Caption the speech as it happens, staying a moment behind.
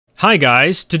Hi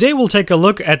guys, today we'll take a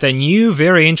look at a new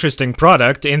very interesting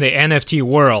product in the NFT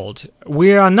world.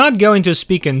 We are not going to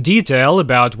speak in detail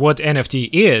about what NFT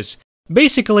is.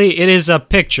 Basically, it is a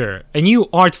picture, a new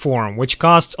art form which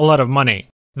costs a lot of money.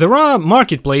 There are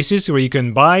marketplaces where you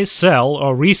can buy, sell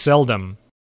or resell them.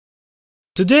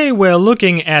 Today we're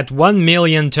looking at 1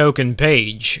 million token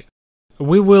page.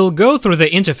 We will go through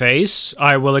the interface,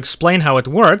 I will explain how it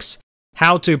works,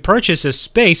 how to purchase a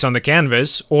space on the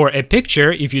canvas or a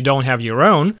picture if you don't have your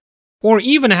own, or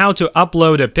even how to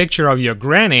upload a picture of your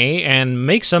granny and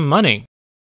make some money.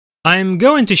 I'm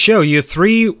going to show you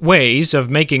 3 ways of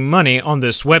making money on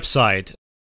this website.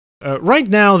 Right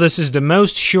now, this is the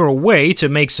most sure way to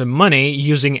make some money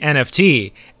using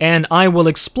NFT, and I will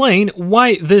explain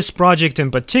why this project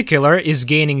in particular is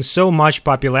gaining so much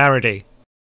popularity.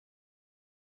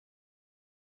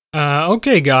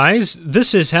 Okay guys,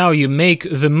 this is how you make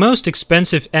the most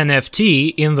expensive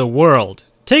NFT in the world.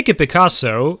 Take a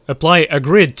Picasso, apply a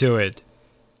grid to it.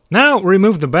 Now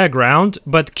remove the background,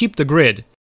 but keep the grid.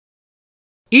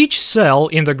 Each cell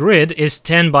in the grid is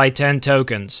 10 by 10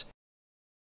 tokens.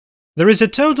 There is a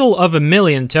total of 1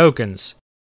 million tokens.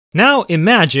 Now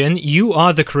imagine you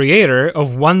are the creator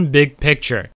of one big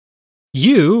picture.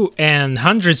 You and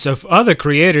hundreds of other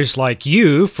creators like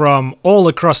you from all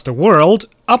across the world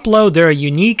upload their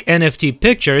unique NFT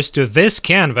pictures to this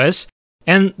canvas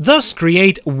and thus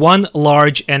create one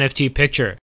large NFT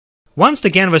picture. Once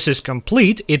the canvas is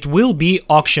complete, it will be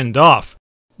auctioned off.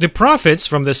 The profits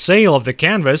from the sale of the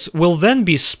canvas will then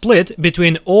be split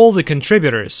between all the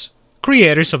contributors,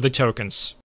 creators of the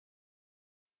tokens.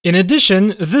 In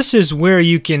addition, this is where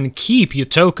you can keep your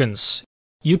tokens.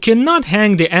 You cannot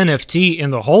hang the NFT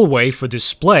in the hallway for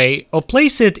display or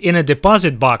place it in a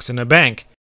deposit box in a bank.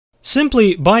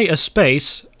 Simply buy a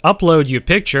space, upload your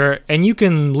picture, and you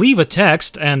can leave a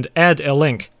text and add a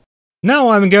link. Now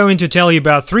I'm going to tell you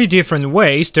about 3 different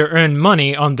ways to earn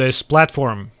money on this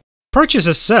platform. Purchase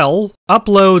a cell,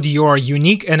 upload your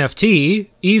unique NFT.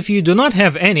 If you do not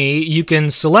have any, you can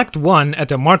select one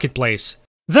at a marketplace.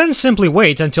 Then simply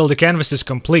wait until the canvas is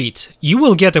complete. You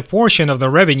will get a portion of the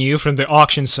revenue from the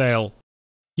auction sale.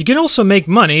 You can also make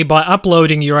money by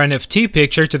uploading your NFT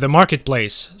picture to the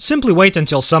marketplace. Simply wait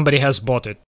until somebody has bought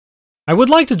it. I would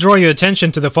like to draw your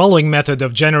attention to the following method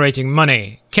of generating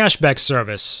money: cashback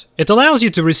service. It allows you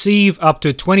to receive up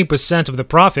to 20% of the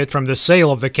profit from the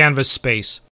sale of the canvas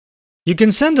space. You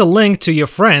can send a link to your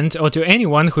friend or to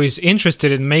anyone who is interested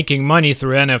in making money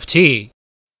through NFT.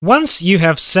 Once you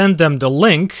have sent them the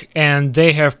link and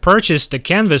they have purchased the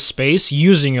canvas space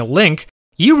using a link,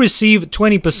 you receive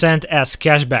 20% as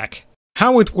cashback.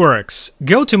 How it works: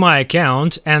 go to my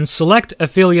account and select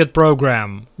Affiliate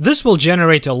Program. This will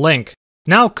generate a link.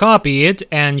 Now copy it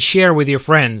and share with your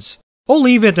friends. Or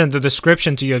leave it in the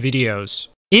description to your videos.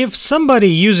 If somebody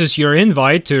uses your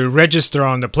invite to register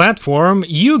on the platform,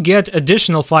 you get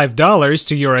additional $5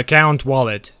 to your account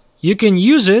wallet. You can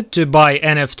use it to buy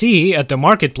NFT at the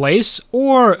marketplace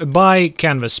or buy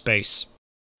canvas space.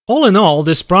 All in all,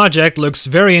 this project looks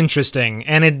very interesting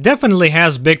and it definitely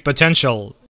has big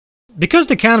potential. Because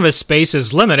the canvas space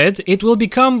is limited, it will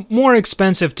become more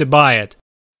expensive to buy it.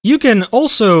 You can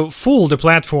also fool the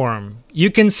platform. You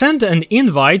can send an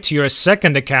invite to your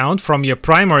second account from your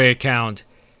primary account.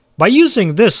 By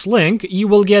using this link, you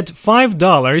will get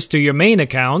 $5 to your main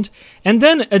account and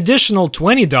then additional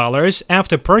 $20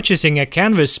 after purchasing a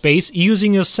canvas space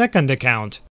using your second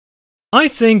account. I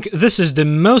think this is the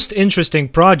most interesting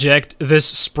project this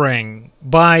spring.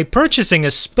 By purchasing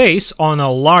a space on a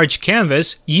large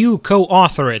canvas, you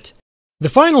co-author it. The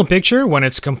final picture, when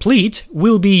it's complete,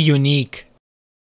 will be unique.